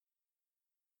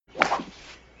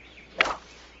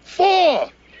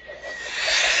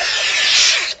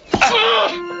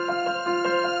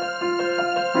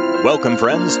Welcome,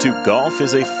 friends, to Golf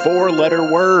is a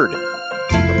Four-Letter Word.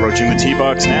 Approaching the tee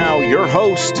box now, your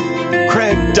host,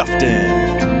 Craig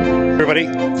Dufton. Everybody.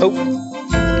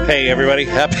 Hey, everybody.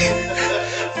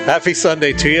 Happy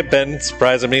Sunday to you. Ben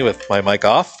surprising me with my mic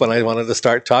off when I wanted to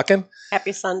start talking.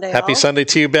 Happy Sunday. Happy Sunday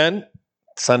to you, Ben.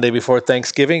 Sunday before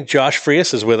Thanksgiving. Josh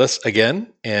Frias is with us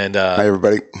again. And hi,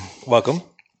 everybody. Welcome.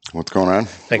 What's going on?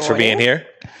 Thanks for being here.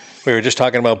 We were just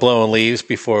talking about blowing leaves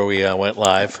before we went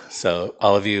live. So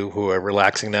all of you who are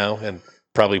relaxing now and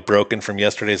probably broken from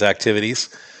yesterday's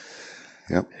activities,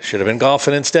 should have been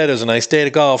golfing instead. It was a nice day to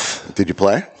golf. Did you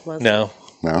play? No.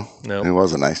 It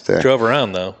was a nice day. Drove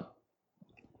around, though.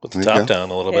 Put the top down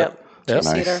a little bit. Yep.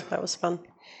 Nice. That was fun.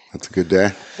 That's a good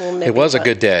day. Well, it was a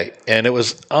good day. And it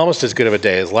was almost as good of a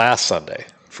day as last Sunday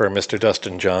for Mr.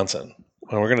 Dustin Johnson.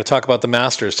 And we're going to talk about the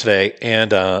Masters today.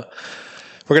 And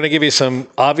we're going to give you some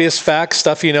obvious facts,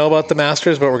 stuff you know about the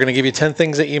Masters, but we're going to give you 10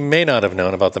 things that you may not have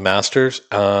known about the Masters.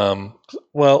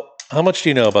 Well, how much do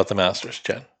you know about the Masters,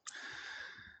 Jen?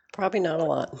 Probably not a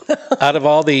lot. out of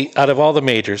all the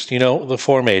majors, you know the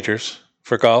four majors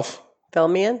for golf? Fill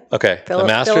me in. Okay. Fill the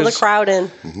Masters, the crowd in.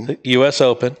 The U.S.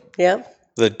 Open. Yep.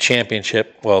 The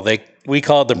championship. Well, we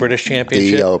call it the British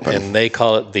Championship. The Open. And they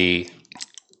call it the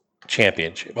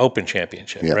Championship, Open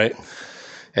Championship, right?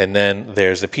 And then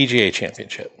there's the PGA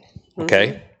Championship. Okay.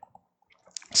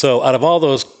 Mm-hmm. So out of all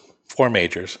those four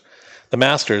majors, the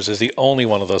Masters is the only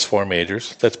one of those four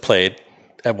majors that's played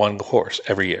at one course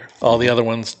every year. All the other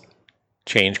ones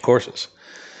change courses.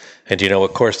 And do you know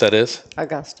what course that is?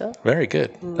 Augusta. Very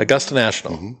good. Mm-hmm. Augusta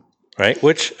National, right?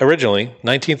 Which originally,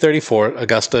 1934,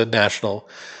 Augusta National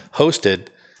hosted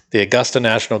the Augusta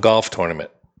National Golf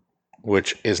Tournament,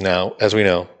 which is now, as we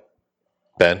know,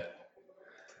 Ben?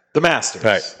 The Masters.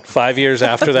 Right. 5 years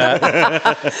after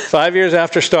that, 5 years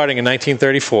after starting in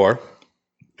 1934,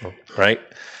 right?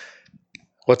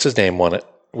 What's his name won it?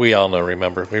 We all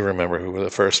remember who the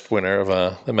first winner of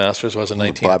the Masters was in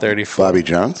 1934. Bobby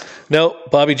Jones? No,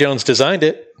 Bobby Jones designed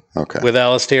it with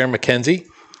Alistair McKenzie.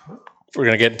 We're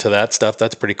going to get into that stuff.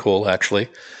 That's pretty cool, actually.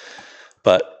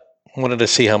 But I wanted to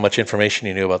see how much information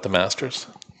you knew about the Masters.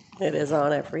 It is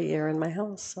on every year in my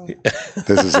house. So.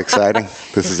 This is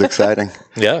exciting.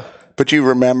 Yeah. But you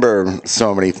remember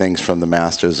so many things from the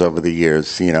Masters over the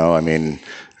years, you know, I mean,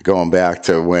 going back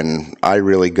to when I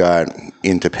really got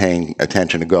into paying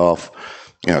attention to golf,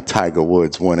 you know, Tiger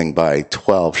Woods winning by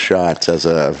 12 shots as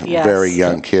a very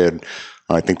young kid.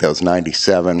 I think that was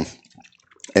 97.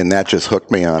 And that just hooked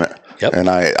me on it. Yep. And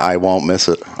I won't miss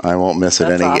it. I won't miss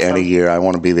it any year. I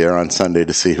want to be there on Sunday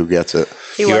to see who gets it.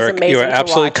 You are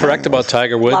absolutely correct about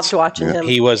Tiger Woods. Loved watching him.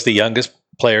 He was the youngest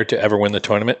player to ever win the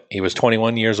tournament. He was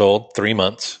 21 years old, 3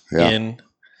 months in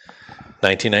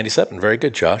 1997. Very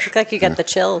good, Josh. Looks like you got the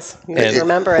chills. You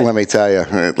remember it. Let me tell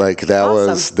you, like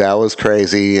that was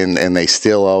crazy, and they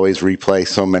still always replay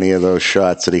so many of those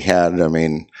shots that he had. I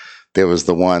mean, there was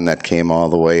the one that came all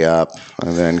the way up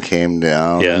and then came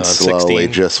down and slowly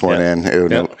 16. just went in.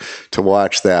 To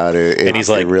watch that, it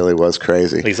really was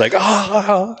crazy. He's like,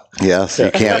 Yes,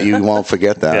 you won't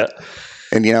forget that. Yeah.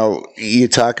 And, you know, you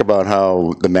talk about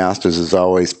how the Masters is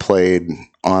always played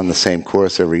on the same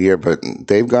course every year, but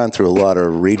they've gone through a lot of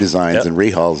redesigns and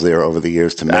rehauls there over the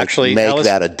years to make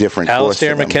that a different course.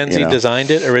 Alistair McKenzie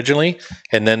designed it originally,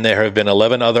 and then there have been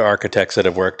 11 other architects that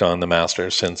have worked on the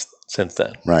Masters since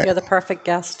then. Right. You're the perfect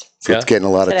guest. So it's getting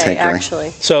a lot of tinkering. Actually.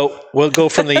 So we'll go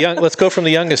from let's go from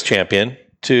the youngest champion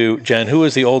to Jen. Who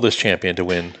is the oldest champion to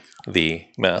win the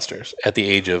Masters at the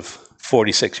age of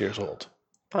 46 years old?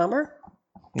 Palmer?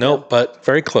 No, but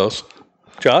very close.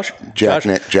 Josh? Josh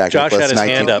had his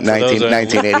hand up.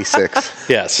 1986.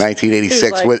 Yes.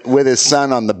 1986 with his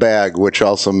son on the bag, which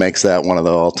also makes that one of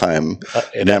the all-time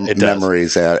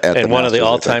memories at the and one of the Masters,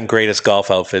 all-time greatest golf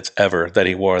outfits ever that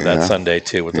he wore that Sunday,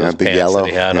 too, with those pants yellow, that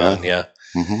he had on. Yeah.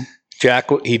 Mm-hmm. Jack,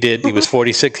 he was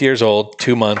 46 years old,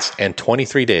 2 months, and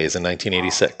 23 days in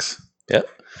 1986. Yep.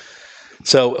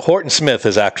 So Horton Smith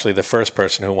is actually the first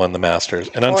person who won the Masters.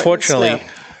 And unfortunately,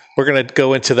 we're going to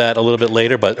go into that a little bit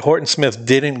later, but Horton Smith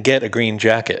didn't get a green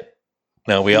jacket.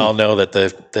 Now, we all know that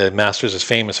the Masters is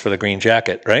famous for the green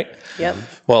jacket, right? Yep.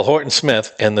 Well, Horton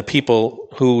Smith and the people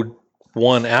who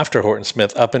won after Horton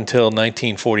Smith up until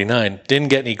 1949 didn't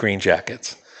get any green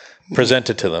jackets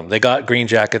presented to them. They got green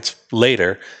jackets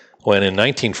later when in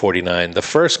 1949, the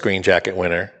first green jacket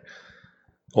winner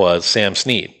was Sam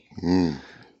Snead.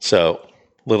 So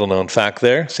little known fact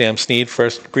there. Sam Snead,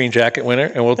 first green jacket winner,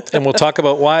 and we'll talk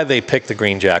about why they picked the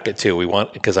green jacket too.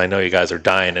 Because I know you guys are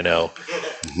dying to know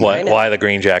why the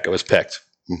green jacket was picked.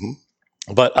 Mm-hmm.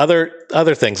 But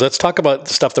other things. Let's talk about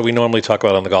the stuff that we normally talk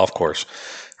about on the golf course,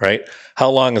 right? How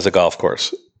long is a golf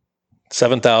course?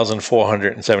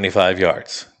 7,475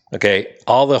 yards. Okay,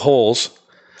 all the holes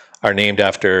are named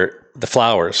after the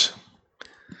flowers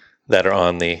that are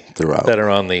on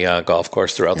the golf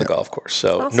course throughout the golf course.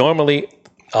 So normally,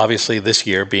 obviously, this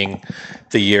year being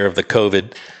the year of the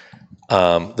COVID,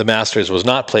 the Masters was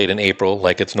not played in April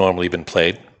like it's normally been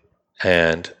played,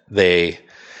 and they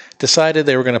decided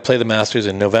they were going to play the Masters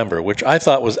in November, which I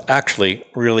thought was actually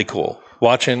really cool.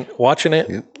 Watching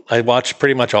it, I watched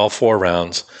pretty much all 4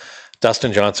 rounds.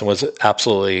 Dustin Johnson was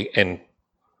absolutely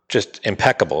just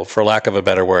impeccable, for lack of a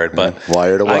better word. But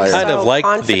wire to wire. I kind of like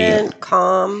confident,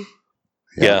 calm,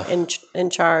 yeah, in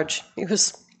charge. He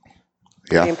was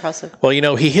pretty impressive. Well,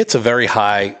 he hits a very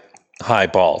high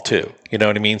ball too. You know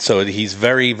what I mean? So he's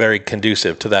very, very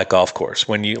conducive to that golf course.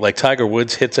 When you like Tiger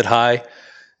Woods hits it high,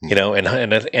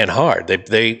 and hard.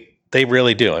 They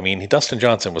really do. I mean, Dustin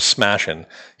Johnson was smashing.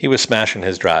 He was smashing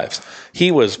his drives.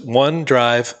 He was 1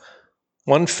 drive,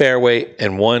 1 fairway,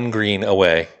 and 1 green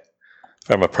away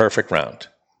from a perfect round.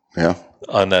 Yeah.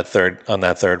 On that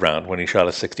third round when he shot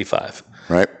a 65.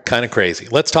 Right. Kind of crazy.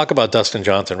 Let's talk about Dustin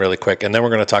Johnson really quick, and then we're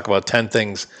going to talk about 10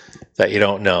 things that you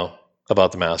don't know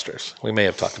about the Masters. We may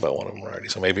have talked about one of them already,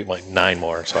 so maybe like 9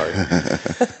 more. Sorry.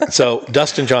 So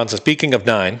Dustin Johnson, speaking of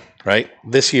 9, right?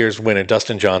 This year's winner,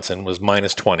 Dustin Johnson, was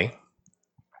 -20.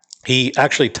 He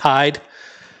actually tied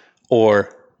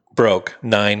or broke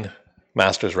 9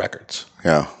 Masters records.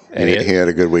 Yeah. And he had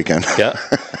a good weekend. Yeah.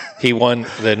 He won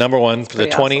the number one, the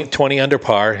 20 awesome. Under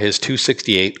par. His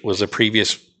 268 was a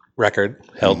previous record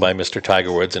held by Mr.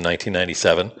 Tiger Woods in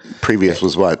 1997. Previous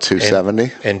was what,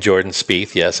 270? And Jordan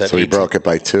Spieth, yes. So he broke it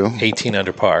by 2? 18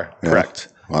 under par, correct.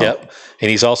 Wow. Yep. And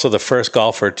he's also the first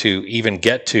golfer to even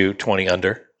get to 20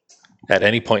 under at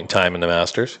any point in time in the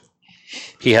Masters.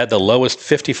 He had the lowest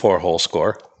 54-hole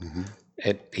score. Mm-hmm.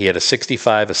 He had a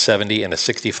 65, a 70, and a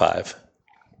 65.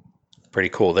 Pretty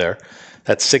cool there.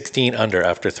 That's 16 under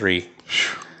after 3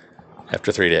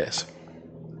 days.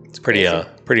 It's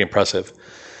pretty impressive.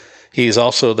 He's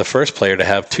also the first player to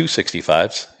have 2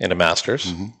 65s in a Masters.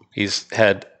 Mm-hmm. He's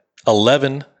had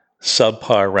 11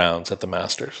 subpar rounds at the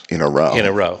Masters. In a row.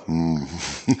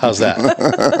 How's that?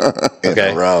 In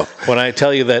a row. When I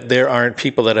tell you that there aren't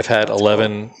people that have had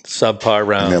 11 subpar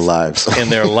rounds in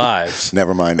their lives.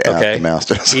 Never mind at the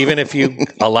Masters. Even if you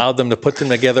allowed them to put them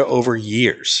together over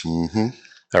years. Mm-hmm.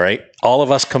 All right. All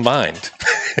of us combined.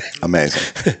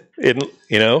 Amazing.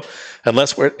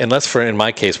 Unless in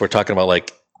my case, we're talking about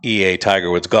like EA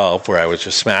Tiger Woods golf, where I was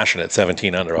just smashing it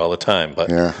 17 under all the time. But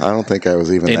yeah, I don't think I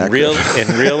was even in real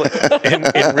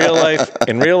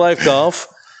life golf.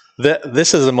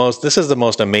 This is the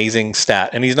most amazing stat,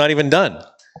 and he's not even done.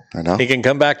 I know. He can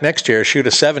come back next year, shoot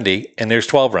a 70, and there's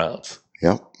 12 rounds.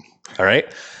 Yep. All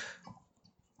right.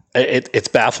 It's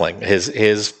baffling.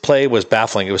 His play was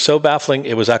baffling. It was so baffling,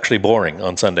 it was actually boring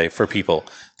on Sunday for people.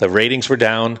 The ratings were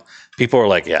down. People were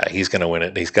like, yeah, he's going to win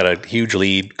it. He's got a huge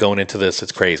lead going into this.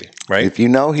 It's crazy, right? If you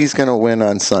know he's going to win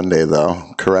on Sunday,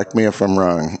 though, correct me if I'm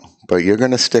wrong, but you're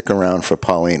going to stick around for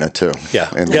Paulina, too.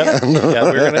 Yeah. We're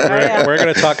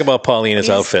going to talk about Paulina's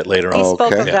outfit later on. He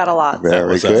spoke of that a lot.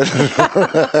 Very good.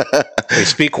 We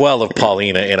speak well of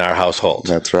Paulina in our household.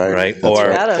 That's right. Right?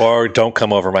 That's or don't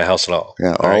come over my house at all.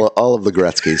 Yeah, all of the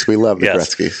Gretzkys. We love the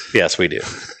Gretzkys. Yes, we do.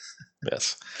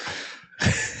 Yes.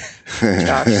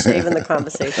 Josh, saving the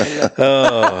conversation.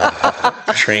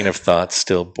 Train of thought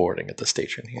still boarding at the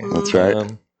station here. That's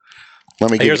right.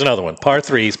 Here's another one. Par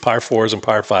 3s, par 4s, and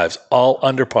par 5s, all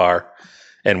under par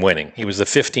and winning. He was the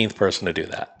 15th person to do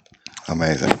that.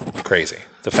 Amazing. Crazy.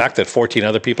 The fact that 14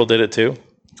 other people did it too.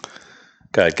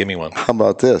 Go ahead, give me one. How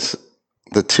about this?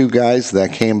 The 2 guys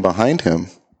that came behind him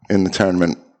in the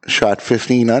tournament shot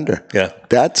 15 under. Yeah.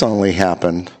 That's only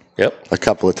happened a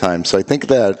couple of times. So I think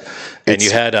that and you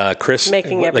had Chris,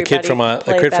 the kid from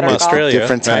Australia,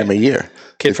 different time of year.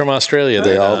 Kid from Australia.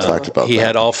 They all talked about he that.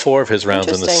 had all 4 of his rounds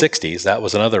in the 60s. That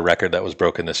was another record that was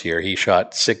broken this year. He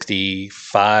shot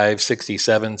 65,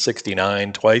 67,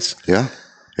 69 twice. Yeah.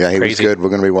 Yeah, he was good. We're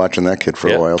going to be watching that kid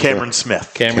for a while. Cameron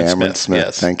Smith. Cameron Smith.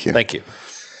 Yes. Thank you.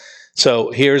 So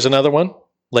here's another one.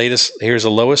 Here's the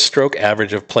lowest stroke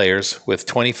average of players with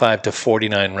 25 to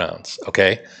 49 rounds.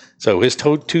 Okay. So his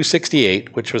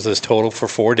 268, which was his total for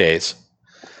 4 days,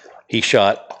 he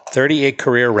shot 38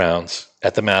 career rounds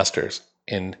at the Masters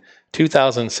in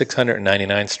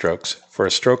 2,699 strokes for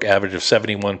a stroke average of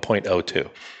 71.02.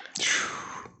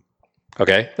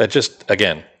 Okay, that just,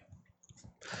 again,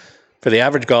 for the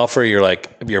average golfer,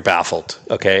 you're baffled.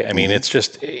 Okay, I mean, it's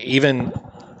just even,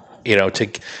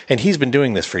 and he's been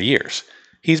doing this for years.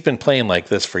 He's been playing like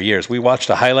this for years. We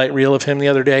watched a highlight reel of him the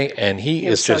other day, and he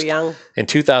is so just young. In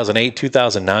 2008,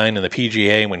 2009, in the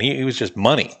PGA, when he was just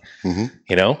money,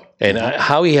 you know. And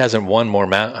how he hasn't won more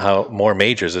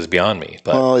majors is beyond me.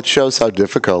 But well, it shows how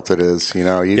difficult it is. You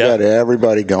know, you got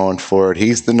everybody going for it.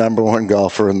 He's the number one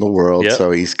golfer in the world, so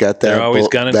he's got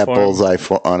that bullseye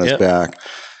on his back.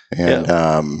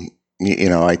 And you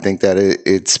know, I think that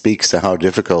it speaks to how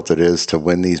difficult it is to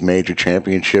win these major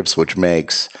championships, which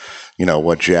makes, you know,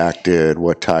 what Jack did,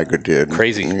 what Tiger did,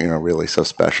 crazy, you know, really so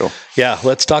special. Yeah,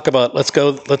 let's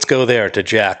go there to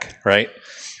Jack, right?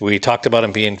 We talked about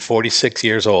him being 46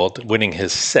 years old, winning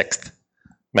his 6th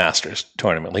Masters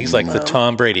tournament. He's like the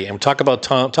Tom Brady. And talk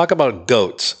about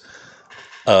goats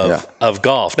of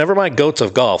golf. Never mind goats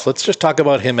of golf. Let's just talk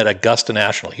about him at Augusta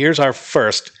National. Here's our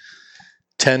first of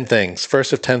 10 things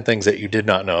that you did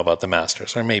not know about the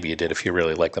Masters, or maybe you did if you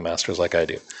really like the Masters like I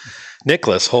do.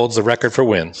 Nicklaus holds the record for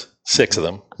wins, 6 of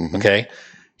them, okay?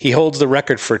 He holds the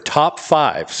record for top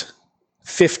 5s,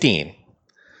 15.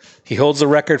 He holds the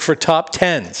record for top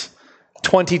 10s,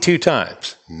 22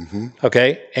 times,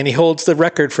 okay? And he holds the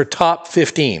record for top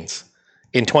 15s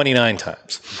in 29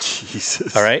 times.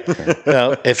 Jesus. All right?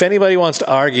 Now, if anybody wants to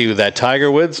argue that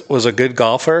Tiger Woods was a good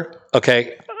golfer,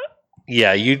 okay,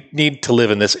 yeah, you need to live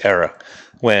in this era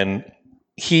when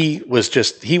he was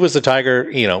the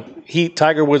Tiger, you know,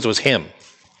 Tiger Woods was him,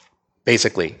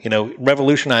 basically, you know,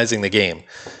 revolutionizing the game,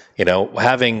 you know,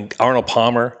 having Arnold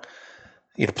Palmer,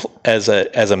 you know, as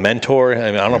a mentor.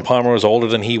 I mean, Arnold Palmer was older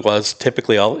than he was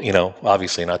typically,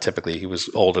 obviously not typically, he was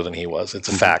older than he was. It's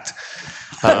a fact.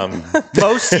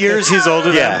 Most years he's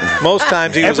older than him. Most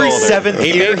times he was older. Every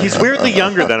 7th year, he's weirdly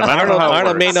younger than him. I don't know how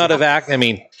Arnold may not have acted. I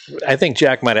mean, I think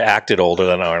Jack might have acted older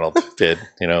than Arnold did,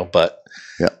 you know, but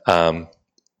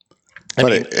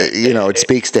it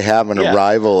speaks to having a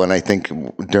rival, and I think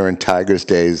during Tiger's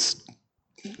days,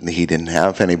 he didn't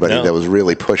have anybody that was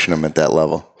really pushing him at that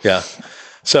level. Yeah.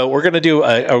 So we're going to do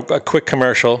a quick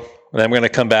commercial, and then we're going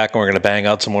to come back and we're going to bang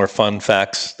out some more fun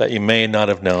facts that you may not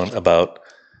have known about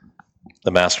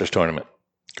the Masters tournament.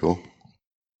 Cool.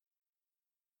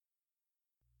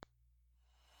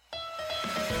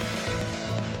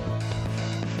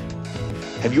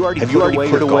 Have you already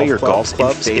put away your golf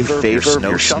clubs in favor of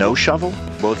your snow shovel?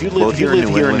 Well, if you live here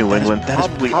in New England, that is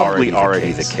probably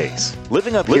already the case.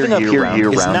 Living up here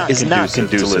year-round is not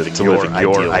conducive to living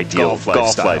your ideal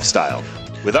golf lifestyle.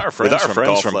 With our friends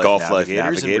from Golf Life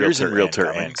Navigators and Realtor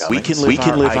Inc., we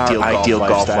can live our ideal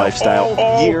golf lifestyle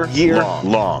all year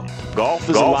long. Golf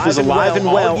is alive and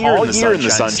well all year in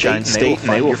the Sunshine State, and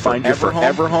they will find your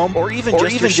forever home, or even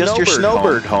just your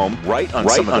snowbird home, right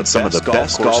on some of the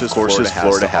best golf courses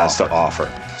Florida has to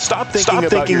offer. Stop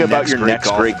thinking about your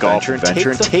next great golf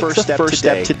adventure and take the first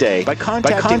step today by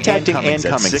contacting Ann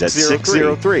Cummings at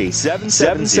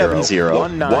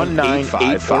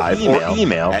 603-770-1985 or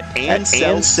email at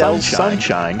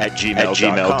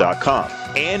AnnSellSunshine@gmail.com.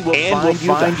 And we'll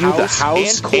find you the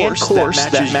house and course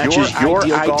that matches your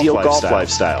ideal golf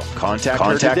lifestyle. Contact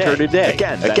her today.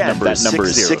 Again, that number is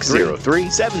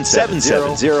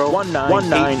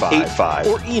 603-770-1985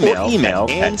 or email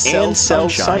at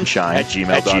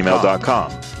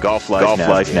AnnSellSunshine@gmail.com. Golf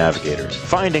Life Navigators.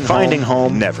 Finding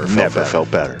home never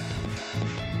felt better.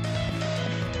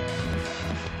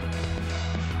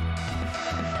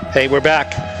 Hey, we're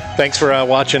back. Thanks for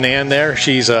watching Ann there.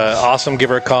 She's awesome. Give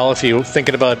her a call if you're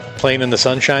thinking about playing in the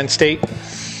Sunshine State.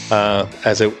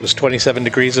 As it was 27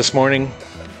 degrees this morning,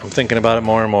 I'm thinking about it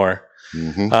more and more.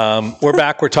 We're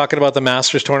back. We're talking about the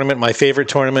Masters tournament, my favorite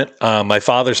tournament, my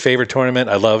father's favorite tournament.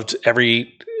 I loved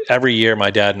every year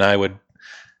my dad and I would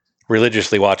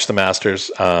religiously watch the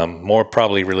Masters, more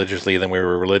probably religiously than we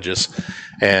were religious.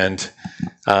 And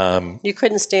you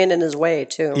couldn't stand in his way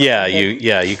too. Yeah,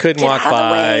 you couldn't walk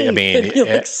by. I mean,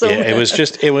 it was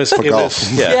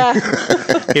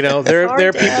you know,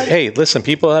 they're people. Hey, listen,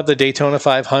 people have the Daytona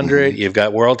 500. You've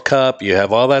got World Cup. You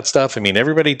have all that stuff. I mean,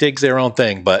 everybody digs their own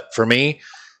thing. But for me,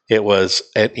 it was,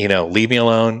 leave me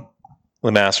alone.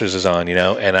 The Masters is on,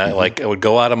 and I would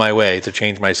go out of my way to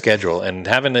change my schedule. And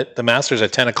having the Masters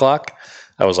at 10 o'clock,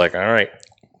 I was like, all right,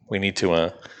 we need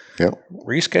to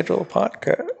reschedule a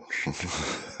podcast.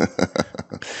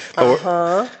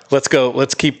 Let's go.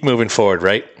 Let's keep moving forward,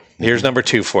 right? Here's number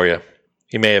 2 for you.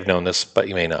 You may have known this, but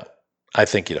you may not. I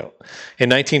think you don't. In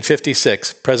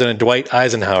 1956, President Dwight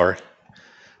Eisenhower,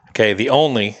 the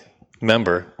only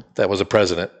member that was a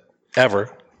president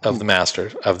ever of the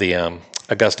Masters, of the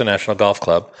Augusta National Golf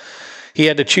Club, he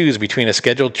had to choose between a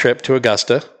scheduled trip to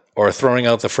Augusta or throwing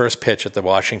out the first pitch at the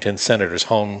Washington Senators'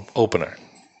 home opener.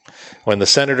 When the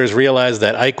Senators realized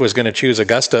that Ike was going to choose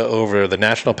Augusta over the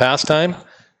national pastime,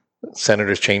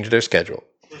 Senators changed their schedule.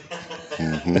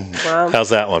 Wow. How's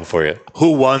that one for you?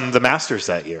 Who won the Masters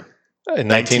that year? In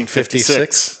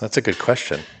 1956? That's a good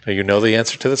question. Do you know the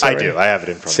answer to this I already? do. I have it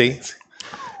in front of me. See?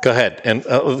 Go ahead. And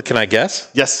can I guess?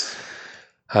 Yes.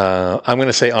 I'm going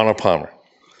to say Arnold Palmer.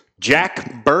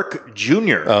 Jack Burke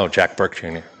Jr. Oh, Jack Burke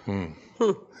Jr.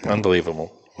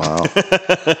 Unbelievable. Wow.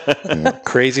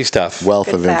 Crazy stuff. Wealth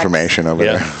Good of facts. information over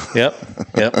there.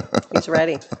 Yep. He's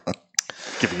ready.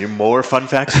 Giving you more fun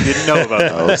facts you didn't know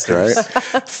about. That's right.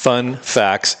 Fun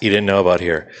facts you didn't know about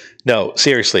here. No,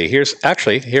 seriously. Here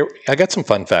I got some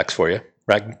fun facts for you.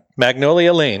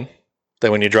 Magnolia Lane. That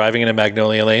when you're driving into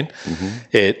Magnolia Lane,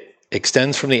 it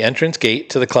extends from the entrance gate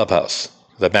to the clubhouse.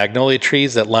 The magnolia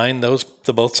trees that line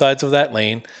the both sides of that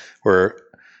lane were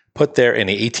put there in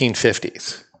the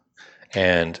 1850s,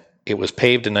 and it was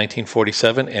paved in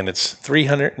 1947. And it's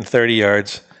 330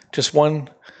 yards, just one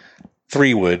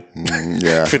 3-wood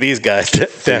for these guys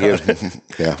down.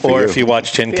 Or if you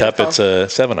watch Tin Cup, it's a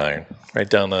 7-iron right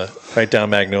down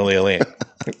Magnolia Lane.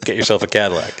 Get yourself a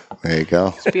Cadillac. There you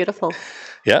go. It's beautiful.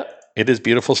 Yeah, it is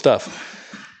beautiful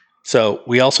stuff. So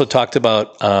we also talked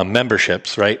about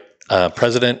memberships, right?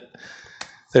 President,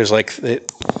 there's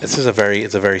it's a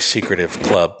very secretive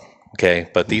club, okay?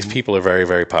 But these people are very,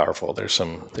 very powerful. There's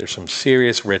some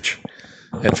serious rich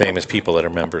and famous people that are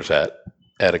members at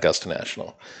Augusta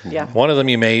National. Yeah. One of them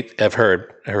you may have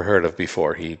heard of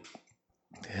before.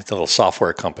 It's a little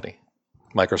software company,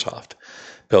 Microsoft.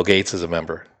 Bill Gates is a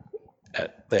member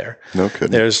there. No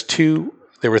kidding. There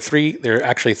are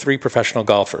actually 3 professional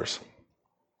golfers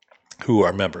who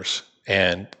are members.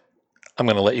 And I'm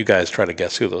going to let you guys try to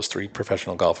guess who those 3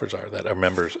 professional golfers are that are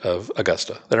members of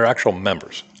Augusta, that are actual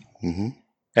members.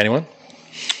 Anyone?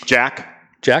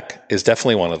 Jack is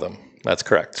definitely one of them. That's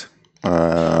correct.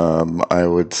 I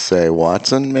would say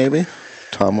Watson, maybe?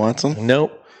 Tom Watson?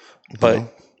 Nope.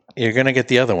 But you're going to get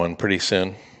the other one pretty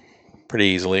soon, pretty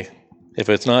easily. If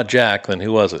it's not Jack, then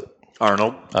who was it?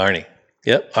 Arnie.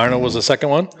 Yep, Arnold was the second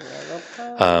one.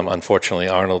 Unfortunately,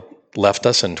 Arnold left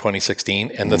us in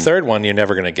 2016. And the third one you're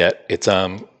never going to get. It's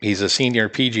he's a senior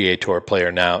PGA Tour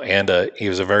player now, and he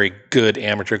was a very good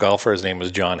amateur golfer. His name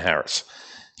was John Harris.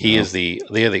 They are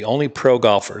the only pro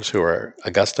golfers who are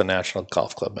Augusta National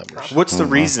Golf Club members. What's the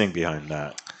reasoning behind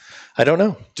that? I don't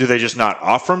know. Do they just not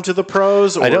offer them to the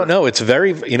pros? Or? I don't know. It's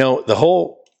very, the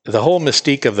whole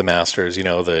mystique of the Masters,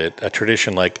 a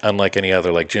tradition unlike any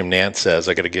other, like Jim Nantz says,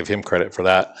 I got to give him credit for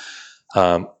that.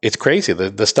 It's crazy.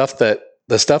 The stuff that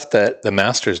the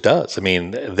Masters does. I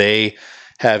mean, they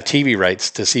have TV rights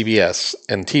to CBS,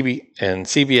 and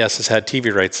CBS has had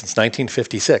TV rights since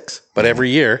 1956. But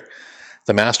every year,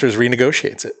 the Masters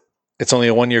renegotiates it. It's only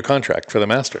a 1-year contract for the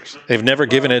Masters. They've never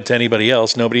given it to anybody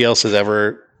else. Nobody else has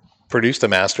ever produced the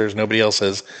Masters. Nobody else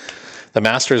has. The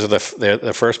Masters are they're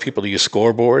the first people to use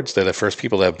scoreboards. They're the first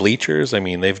people to have bleachers. I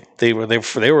mean, they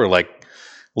were like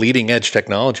leading edge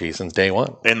technology since day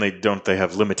one. And they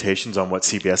have limitations on what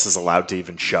CBS is allowed to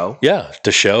even show? Yeah,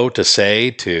 to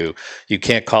say, you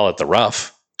can't call it the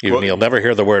rough. You'll never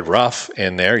hear the word rough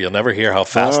in there. You'll never hear how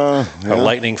fast, how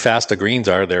lightning fast the greens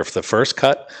are there for the first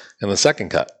cut and the second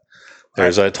cut.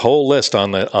 There's a whole list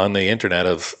on the internet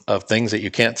of things that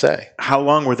you can't say. How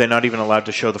long were they not even allowed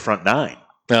to show the front 9?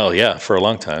 Oh yeah, for a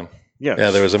long time. Yeah,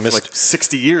 there was a mystery. Like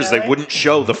 60 years, they wouldn't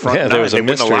show the front 9. There was they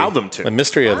wouldn't allow them to. A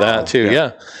mystery of that too.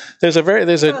 Yeah.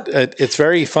 It's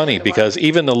very funny because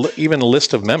even the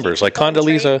list of members, like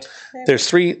Condoleezza,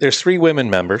 there's three women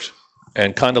members,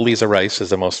 and Condoleezza Rice is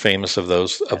the most famous of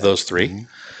those 3.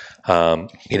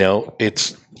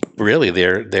 It's really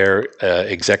they're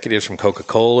executives from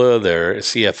Coca-Cola, they're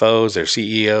CFOs, they're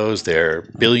CEOs, they're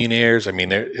billionaires. I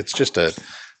mean, it's just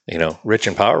rich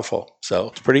and powerful. So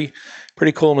it's pretty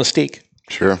cool mystique.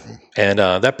 Sure. And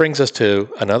that brings us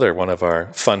to another one of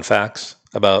our fun facts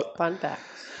about. Fun facts.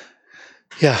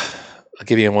 Yeah, I'll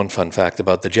give you one fun fact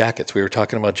about the jackets. We were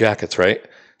talking about jackets, right?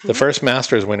 Mm-hmm. The first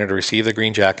Masters winner to receive the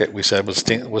green jacket, we said,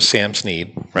 was Sam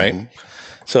Snead, right?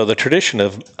 Mm-hmm. So the tradition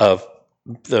of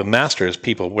the Masters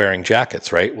people wearing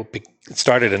jackets, right? It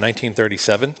started in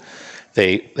 1937.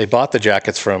 They bought the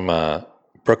jackets from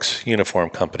Brooks Uniform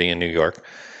Company in New York.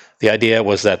 The idea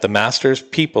was that the Masters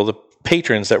people, the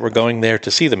patrons that were going there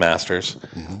to see the Masters,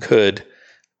 could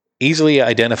easily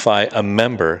identify a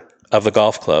member of the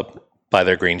golf club by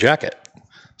their green jacket,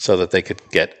 so that they could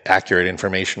get accurate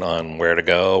information on where to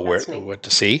go, what to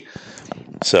see.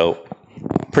 So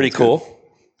pretty cool.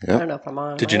 Yeah. I don't know if I'm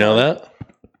on. Did you know that?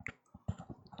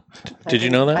 Did you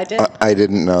know that? I did. I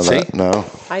didn't know that. See? No.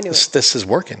 I knew it. This is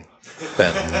working,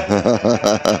 Ben.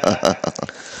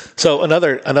 So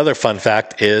another fun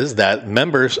fact is that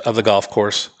members of the golf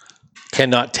course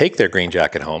cannot take their green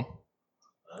jacket home.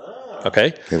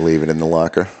 Okay. They leave it in the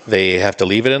locker. They have to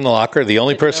leave it in the locker. The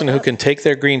only person who can take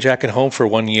their green jacket home for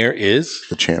 1 year is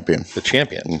the champion. The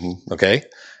champion. Okay.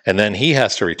 And then he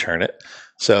has to return it.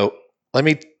 So let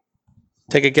me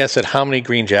take a guess at how many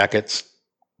green jackets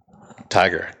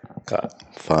Tiger got.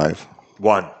 5.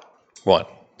 1.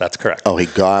 That's correct. Oh, he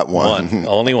got one.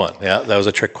 Only one. Yeah, that was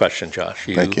a trick question, Josh.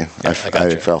 Thank you. Yeah,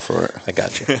 I fell for it. I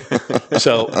got you.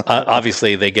 So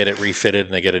obviously they get it refitted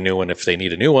and they get a new one if they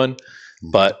need a new one.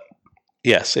 But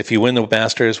yes, if you win the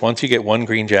Masters, once you get one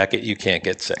green jacket, you can't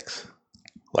get 6,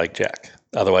 like Jack.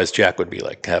 Otherwise, Jack would be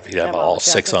like he'd have all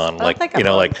 6 on, like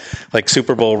like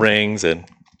Super Bowl rings and.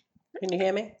 Can you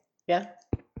hear me? Yeah.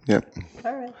 Yep.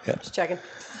 All right. Yeah. Just checking.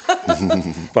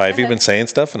 Why have you been saying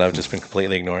stuff and I've just been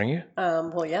completely ignoring you?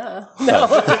 Well, yeah. No.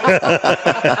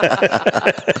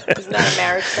 Isn't that a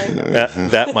marriage thing?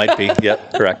 That might be.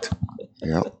 Yep, correct.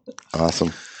 Yep.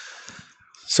 Awesome.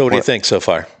 So what do you think so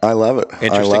far? I love it.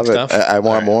 Interesting stuff? I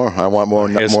want more. I want more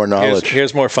knowledge.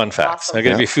 Here's more fun facts. Awesome. I'll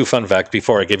give you a few fun facts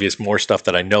before I give you more stuff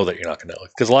that I know that you're not going to know.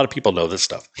 Because a lot of people know this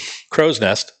stuff. Crow's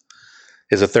Nest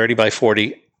is a 30 by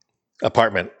 40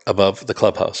 apartment above the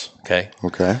clubhouse. Okay.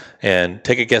 And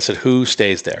take a guess at who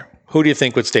stays there. Who do you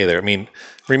think would stay there? I mean,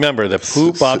 remember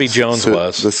who Bobby Jones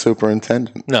was. The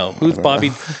superintendent. No, who's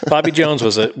Bobby? Bobby Jones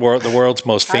was the world's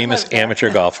most famous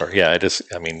amateur golfer. Yeah, you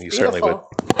certainly would.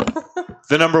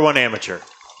 The number 1 amateur.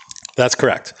 That's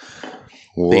correct.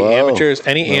 Whoa. The amateurs,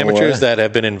 amateurs that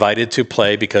have been invited to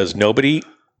play because nobody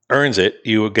earns it,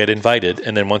 you get invited,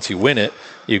 and then once you win it,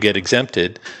 you get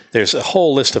exempted. There's a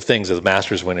whole list of things as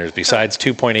Masters winners besides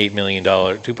 $2.8 million.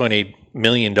 $2.8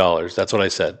 million. That's what I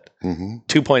said.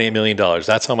 $2.8 million.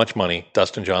 That's how much money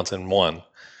Dustin Johnson won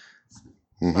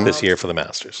this year for the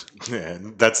Masters. Yeah,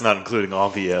 that's not including all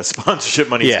the sponsorship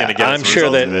money he's going to get.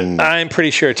 I'm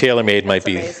pretty sure TaylorMade might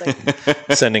be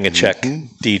sending a check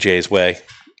DJ's way.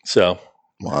 So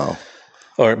wow.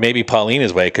 Or maybe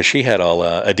Paulina's way because she had all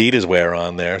Adidas wear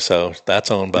on there. So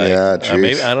that's owned by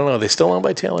maybe, I don't know. They still owned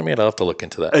by TaylorMade. I'll have to look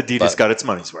into that. Adidas got its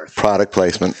money's worth. Product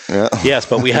placement. Yeah. Yes,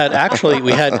 but we had excellent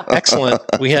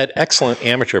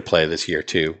amateur play this year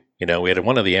too. You know, we had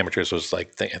one of the amateurs was I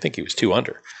think he was 2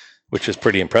 under, which is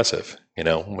pretty impressive. You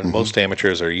know, when most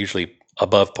amateurs are usually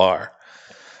above par.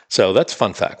 So that's a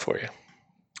fun fact for you.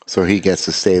 So he gets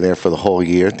to stay there for the whole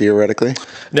year theoretically?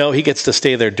 No, he gets to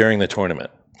stay there during the tournament.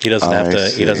 He doesn't have to.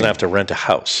 He doesn't have to rent a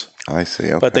house. I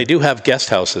see. Okay. But they do have guest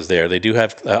houses there. They do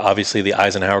have obviously the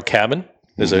Eisenhower cabin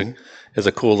is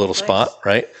a cool little spot,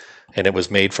 right? And it was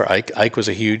made for Ike. Ike was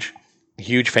a huge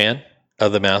fan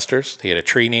of the Masters. He had a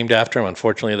tree named after him.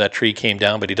 Unfortunately, that tree came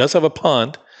down, but he does have a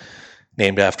pond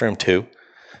named after him too.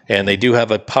 And they do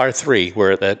have a par 3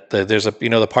 where there's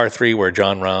the par 3 where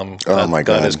John Rahm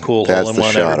got his cool hole in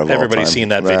one. Everybody's seen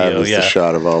that video. That is the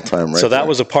shot of all time. Right. So that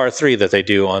was a par 3 that they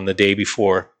do on the day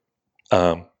before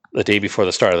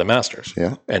the start of the Masters.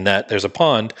 Yeah. And there's a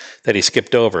pond that he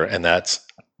skipped over, and that's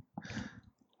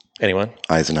anyone?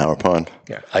 Eisenhower Pond.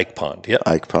 Yeah, Ike Pond. Yep.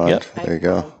 Ike Pond. Yep. There you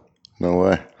go. No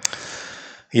way.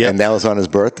 Yeah. And that was on his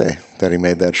birthday that he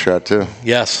made that shot too.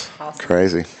 Yes. Awesome.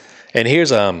 Crazy. And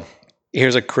here's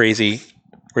a crazy,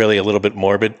 really a little bit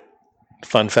morbid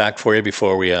fun fact for you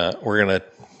before we're going to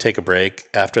take a break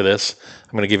after this.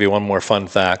 I'm going to give you one more fun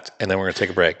fact, and then we're going to take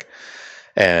a break.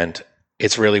 And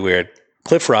it's really weird.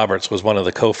 Cliff Roberts was one of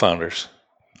the co-founders,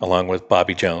 along with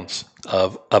Bobby Jones,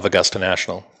 of Augusta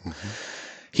National.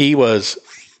 He was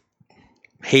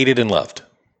hated and loved.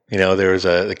 You know, there was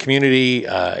the community.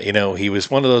 He was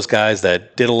one of those guys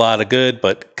that did a lot of good,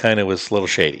 but kind of was a little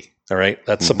shady. All right.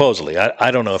 That's supposedly.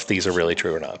 I don't know if these are really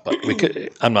true or not, but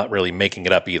I'm not really making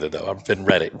it up either, though. I've been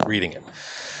reading it.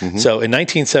 So in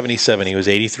 1977, he was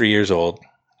 83 years old.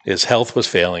 His health was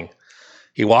failing.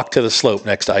 He walked to the slope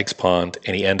next to Ike's Pond,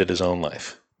 and he ended his own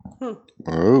life.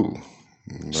 Oh.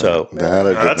 So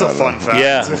that's a fun fact.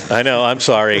 Yeah, I know. I'm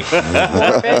sorry.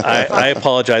 I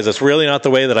apologize. It's really not the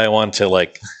way that I want to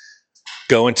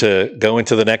go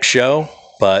into the next show,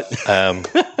 but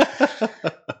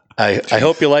I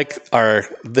hope you like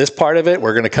this part of it.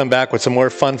 We're going to come back with some more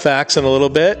fun facts in a little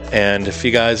bit. And if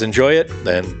you guys enjoy it,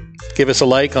 then give us a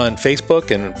like on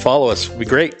Facebook and follow us. It'd be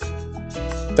great.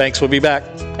 Thanks. We'll be back.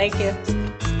 Thank you.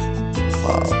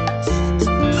 Wow.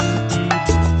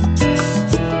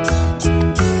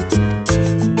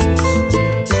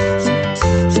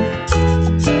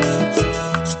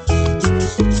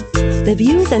 The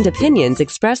views and opinions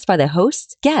expressed by the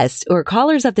hosts, guests, or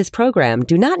callers of this program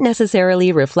do not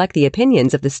necessarily reflect the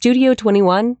opinions of the Studio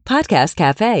 21 Podcast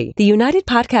Cafe, the United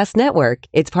Podcast Network,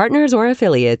 its partners, or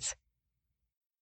affiliates.